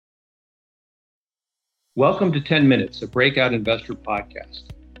Welcome to 10 Minutes, a Breakout Investor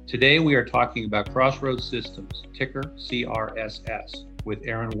podcast. Today we are talking about Crossroads Systems, ticker CRSS, with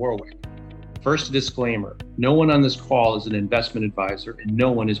Aaron Warwick. First, a disclaimer. No one on this call is an investment advisor and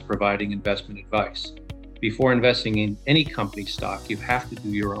no one is providing investment advice. Before investing in any company stock, you have to do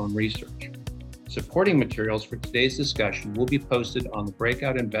your own research. Supporting materials for today's discussion will be posted on the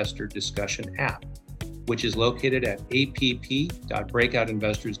Breakout Investor Discussion app, which is located at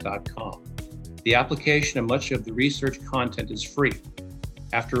app.breakoutinvestors.com. The application and much of the research content is free.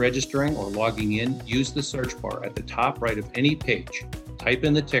 After registering or logging in, use the search bar at the top right of any page. Type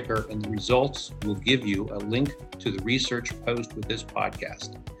in the ticker and the results will give you a link to the research post with this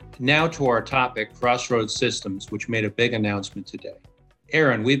podcast. Now to our topic, Crossroads Systems, which made a big announcement today.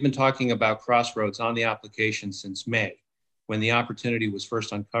 Aaron, we've been talking about Crossroads on the application since May, when the opportunity was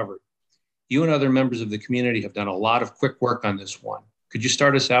first uncovered. You and other members of the community have done a lot of quick work on this one. Could you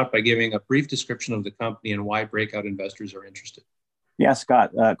start us out by giving a brief description of the company and why breakout investors are interested? Yeah,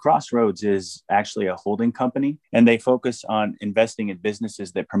 Scott, Crossroads is actually a holding company, and they focus on investing in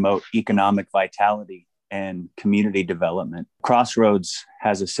businesses that promote economic vitality and community development. Crossroads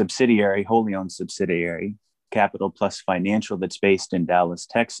has a subsidiary, wholly owned subsidiary, Capital Plus Financial, that's based in Dallas,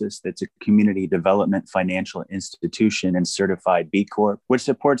 Texas. That's a community development financial institution and certified B Corp, which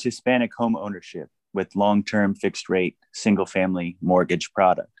supports Hispanic home ownership with long-term fixed-rate single-family mortgage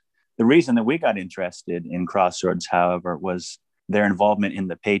product. The reason that we got interested in Crossroads, however, was their involvement in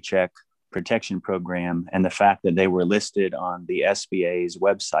the Paycheck Protection Program and the fact that they were listed on the SBA's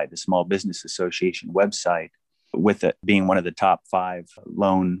website, the Small Business Association website, with it being one of the top 5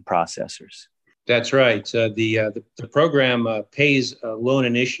 loan processors. That's right. The program pays loan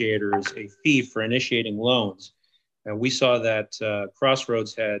initiators a fee for initiating loans. And we saw that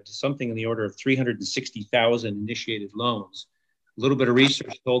Crossroads had something in the order of 360,000 initiated loans. A little bit of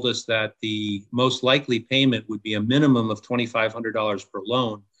research told us that the most likely payment would be a minimum of $2,500 per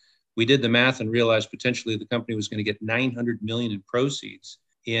loan. We did the math and realized potentially the company was going to get $900 million in proceeds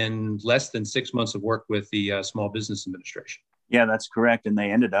in less than 6 months of work with the Small Business Administration. Yeah, that's correct. And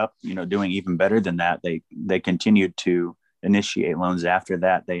they ended up, doing even better than that. They continued to initiate loans after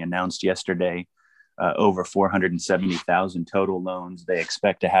that. They announced yesterday over 470,000 total loans. They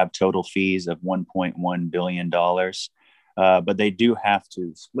expect to have total fees of $1.1 billion. But they do have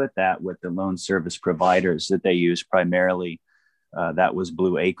to split that with the loan service providers that they use primarily. That was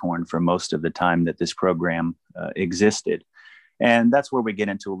Blue Acorn for most of the time that this program existed. And that's where we get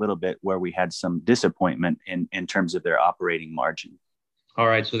into a little bit where we had some disappointment in terms of their operating margin. All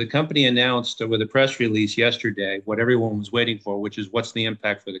right. So the company announced with a press release yesterday what everyone was waiting for, which is what's the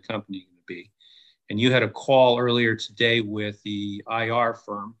impact for the company going to be. And you had a call earlier today with the IR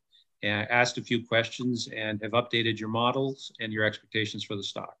firm and asked a few questions and have updated your models and your expectations for the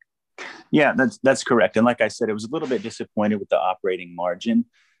stock. Yeah, that's correct. And like I said, it was a little bit disappointed with the operating margin.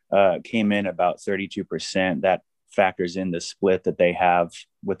 Came in about 32%. That factors in the split that they have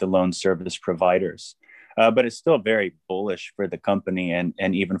with the loan service providers. But it's still very bullish for the company and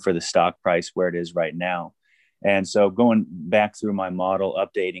even for the stock price where it is right now. And so going back through my model,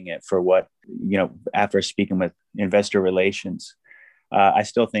 updating it for what, after speaking with investor relations, I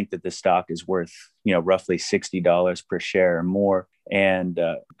still think that the stock is worth, roughly $60 per share or more, and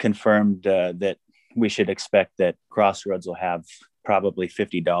confirmed that we should expect that Crossroads will have probably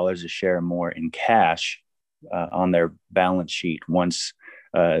 $50 a share more in cash on their balance sheet once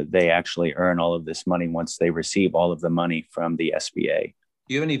they actually earn all of this money, once they receive all of the money from the SBA.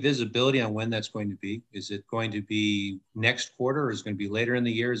 Do you have any visibility on when that's going to be? Is it going to be next quarter, or is it going to be later in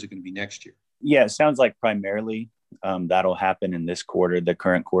the year? Is it going to be next year? Yeah, it sounds like primarily that'll happen in this quarter, the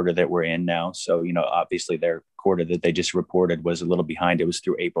current quarter that we're in now. So, obviously their quarter that they just reported was a little behind. It was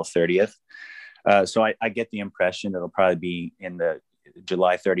through April 30th. So I get the impression it'll probably be in the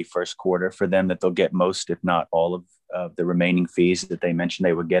July 31st quarter for them that they'll get most, if not all of the remaining fees that they mentioned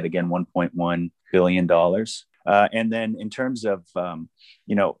they would get, again, $1.1 billion. And then in terms of,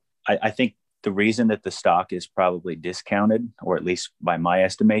 I think the reason that the stock is probably discounted, or at least by my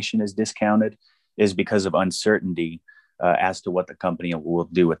estimation is discounted, is because of uncertainty as to what the company will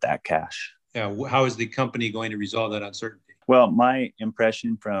do with that cash. Yeah. How is the company going to resolve that uncertainty? Well, my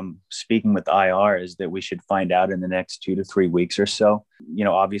impression from speaking with IR is that we should find out in the next 2 to 3 weeks or so.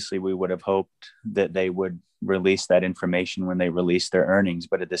 Obviously we would have hoped that they would release that information when they release their earnings.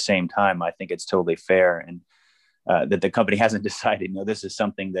 But at the same time, I think it's totally fair and that the company hasn't decided. This is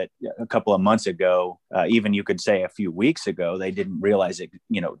something that a couple of months ago, even you could say a few weeks ago, they didn't realize it,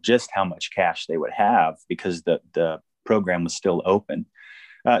 just how much cash they would have because the program was still open.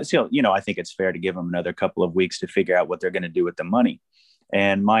 So, I think it's fair to give them another couple of weeks to figure out what they're going to do with the money.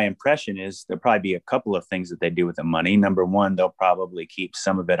 And my impression is there'll probably be a couple of things that they do with the money. Number one, they'll probably keep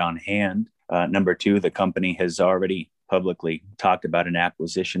some of it on hand. Number two, the company has already publicly talked about an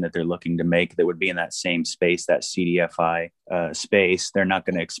acquisition that they're looking to make that would be in that same space, that CDFI space. They're not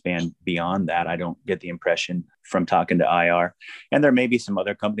going to expand beyond that. I don't get the impression from talking to IR. And there may be some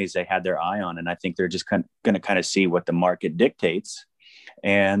other companies they had their eye on, and I think they're just going to kind of see what the market dictates.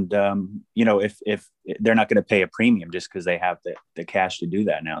 And, if they're not going to pay a premium just because they have the cash to do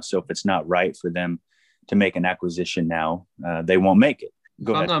that now. So if it's not right for them to make an acquisition now, they won't make it. If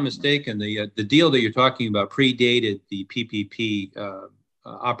I'm not mistaken, the deal that you're talking about predated the PPP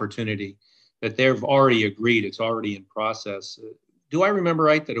opportunity that they've already agreed. It's already in process. Do I remember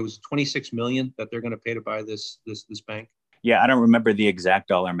right that it was $26 million that they're going to pay to buy this bank? Yeah, I don't remember the exact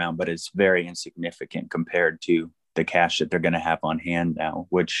dollar amount, but it's very insignificant compared to the cash that they're going to have on hand now,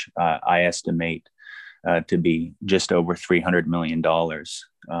 which I estimate to be just over $300 million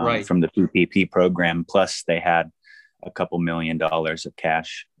right. from the PPP program. Plus, they had a couple $1 million of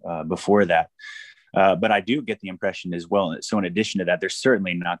cash before that. But I do get the impression as well. So in addition to that, they're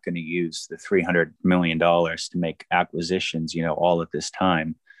certainly not going to use the $300 million to make acquisitions, all at this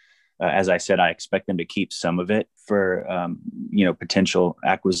time. As I said, I expect them to keep some of it for, potential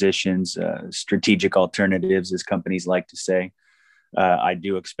acquisitions, strategic alternatives, as companies like to say. I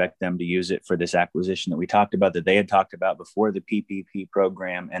do expect them to use it for this acquisition that we talked about, that they had talked about before the PPP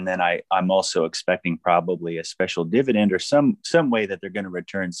program. And then I'm also expecting probably a special dividend or some way that they're going to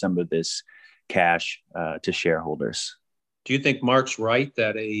return some of this cash to shareholders. Do you think Mark's right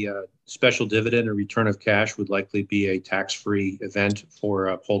that a special dividend or return of cash would likely be a tax-free event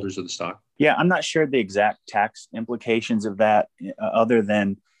for holders of the stock? Yeah, I'm not sure the exact tax implications of that, other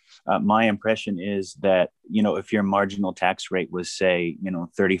than my impression is that, if your marginal tax rate was, say,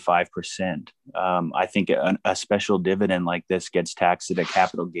 35%, I think a special dividend like this gets taxed at a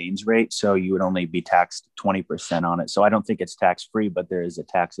capital gains rate. So you would only be taxed 20% on it. So I don't think it's tax-free, but there is a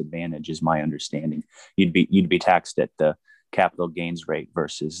tax advantage, is my understanding. You'd be taxed at the capital gains rate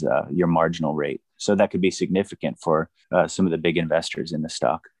versus your marginal rate. So that could be significant for some of the big investors in the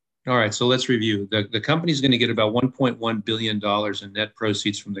stock. All right, so let's review. The company's going to get about $1.1 billion in net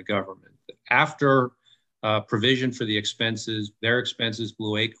proceeds from the government. After provision for the expenses, their expenses,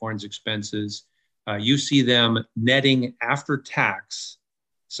 Blue Acorn's expenses, you see them netting after tax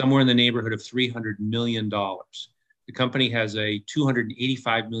somewhere in the neighborhood of $300 million. The company has a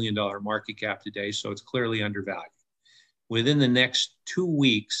 $285 million market cap today, so it's clearly undervalued. Within the next 2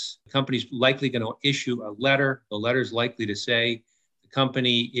 weeks, the company's likely going to issue a letter. The letter is likely to say the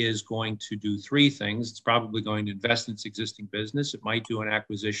company is going to do three things. It's probably going to invest in its existing business. It might do an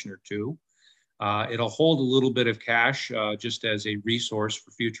acquisition or two. It'll hold a little bit of cash just as a resource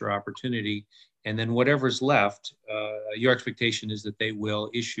for future opportunity. And then whatever's left, your expectation is that they will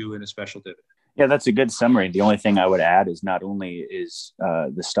issue in a special dividend. Yeah, that's a good summary. The only thing I would add is not only is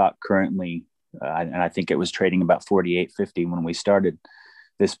the stock currently, and I think it was trading about $48.50 when we started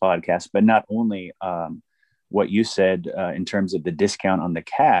this podcast, but not only what you said in terms of the discount on the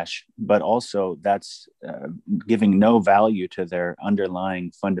cash, but also that's giving no value to their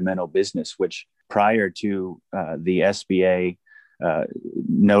underlying fundamental business, which prior to the SBA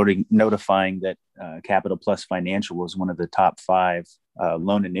notifying that Capital Plus Financial was one of the top 5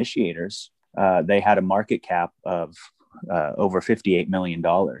 loan initiators, they had a market cap of over $58 million.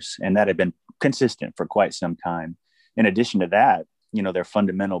 And that had been consistent for quite some time. In addition to that, their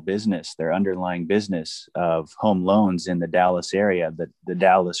fundamental business, their underlying business of home loans in the Dallas area, the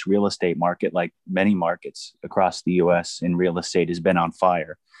Dallas real estate market, like many markets across the U.S. in real estate, has been on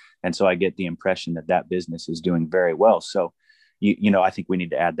fire. And so I get the impression that business is doing very well. So, I think we need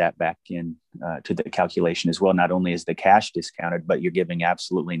to add that back in to the calculation as well. Not only is the cash discounted, but you're giving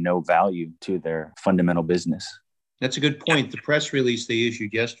absolutely no value to their fundamental business. That's a good point. The press release they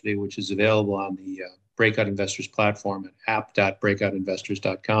issued yesterday, which is available on the Breakout Investors platform at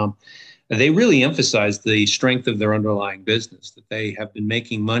app.breakoutinvestors.com, they really emphasized the strength of their underlying business, that they have been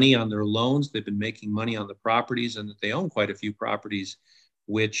making money on their loans, they've been making money on the properties, and that they own quite a few properties,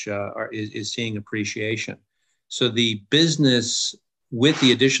 which is seeing appreciation. So the business, with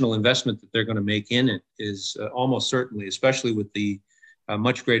the additional investment that they're going to make in it, is almost certainly, especially with the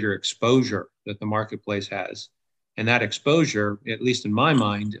much greater exposure that the marketplace has. And that exposure, at least in my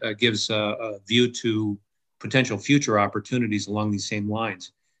mind, gives a view to potential future opportunities along these same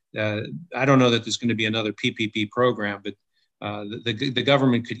lines. I don't know that there's going to be another PPP program, but the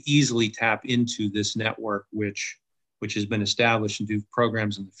government could easily tap into this network, which has been established, and do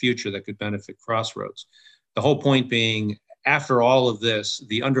programs in the future that could benefit Crossroads. The whole point being, after all of this,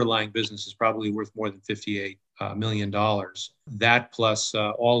 the underlying business is probably worth more than $58 million. That plus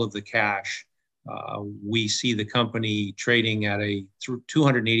all of the cash, we see the company trading at a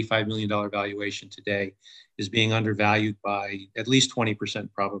 $285 million valuation today is being undervalued by at least 20%,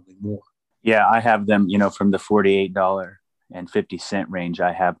 probably more. Yeah, I have them, from the $48.50 range,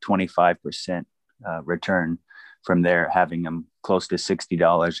 I have 25% return from there, having them close to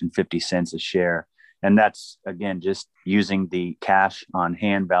 $60.50 a share. And that's, again, just using the cash on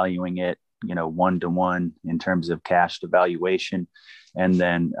hand, valuing it, 1-to-1 in terms of cash to valuation, and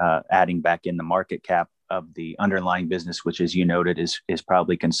then adding back in the market cap of the underlying business, which, as you noted, is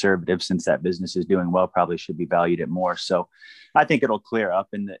probably conservative, since that business is doing well, probably should be valued at more. So I think it'll clear up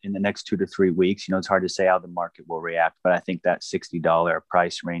in the next 2 to 3 weeks. It's hard to say how the market will react, but I think that $60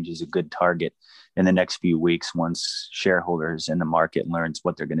 price range is a good target in the next few weeks once shareholders in the market learns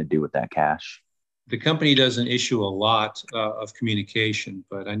what they're going to do with that cash. The company doesn't issue a lot of communication,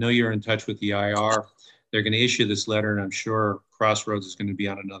 but I know you're in touch with the IR. They're going to issue this letter, and I'm sure Crossroads is going to be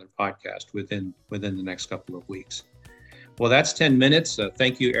on another podcast within the next couple of weeks. Well, that's 10 minutes.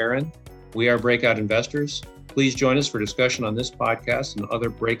 Thank you, Aaron. We are Breakout Investors. Please join us for discussion on this podcast and other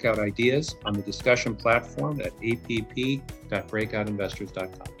breakout ideas on the discussion platform at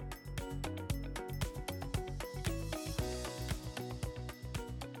app.breakoutinvestors.com.